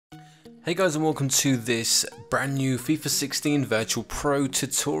Hey guys, and welcome to this brand new FIFA 16 Virtual Pro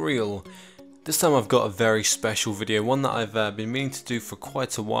tutorial. This time I've got a very special video, one that I've been meaning to do for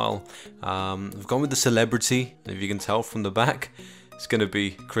quite a while. I've gone with the celebrity, and if you can tell from the back, it's going to be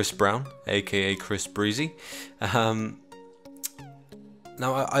Chris Brown, aka Chris Breezy.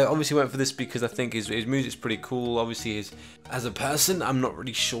 Now I obviously went for this because I think his music's pretty cool. Obviously, as a person, I'm not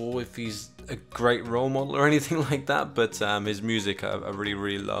really sure if he's a great role model or anything like that, but his music I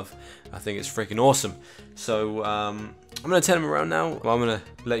really love. I think it's freaking awesome. So I'm going to turn him around now. I'm going to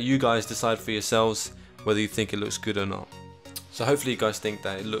let you guys decide for yourselves whether you think it looks good or not. So hopefully you guys think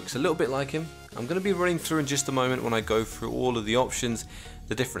that it looks a little bit like him. I'm going to be running through in just a moment when I go through all of the options,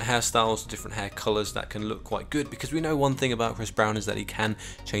 the different hairstyles, the different hair colours that can look quite good, because we know one thing about Chris Brown is that he can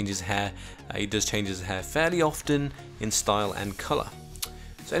change his hair. He does change his hair fairly often in style and colour.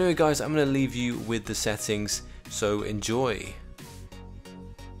 So anyway guys, I'm going to leave you with the settings, so enjoy.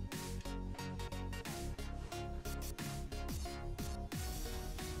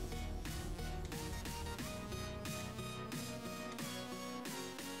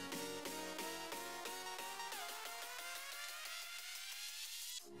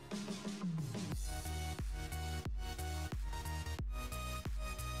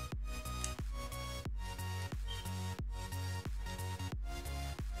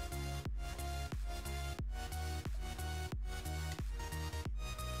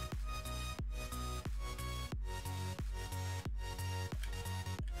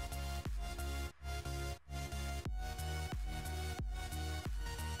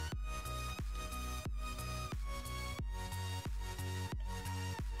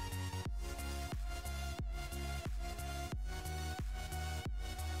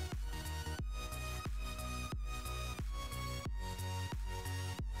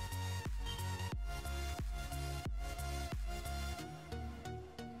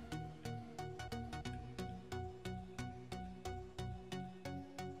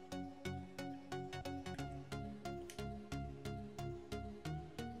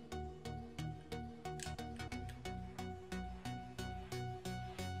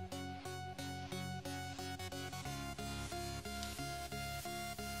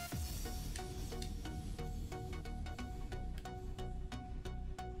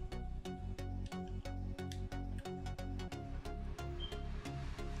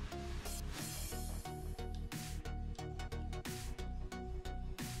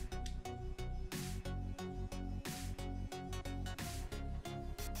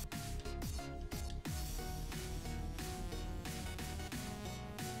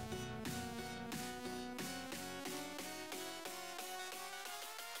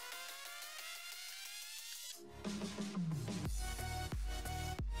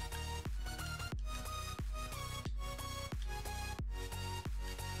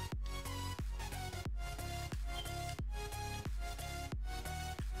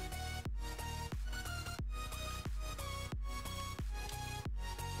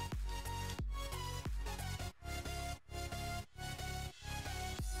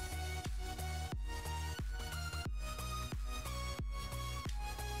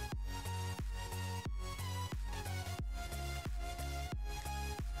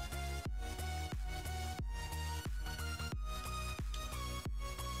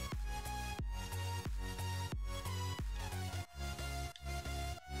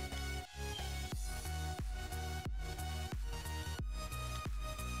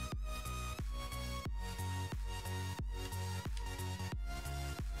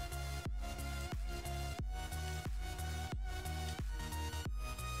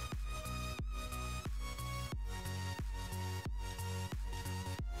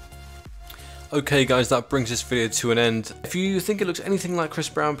 Okay guys, that brings this video to an end. If you think it looks anything like Chris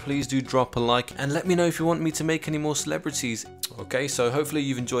Brown, please do drop a like and let me know if you want me to make any more celebrities. Okay, so hopefully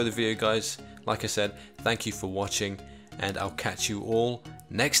you've enjoyed the video guys. Like I said, thank you for watching and I'll catch you all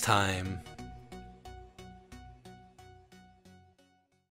next time.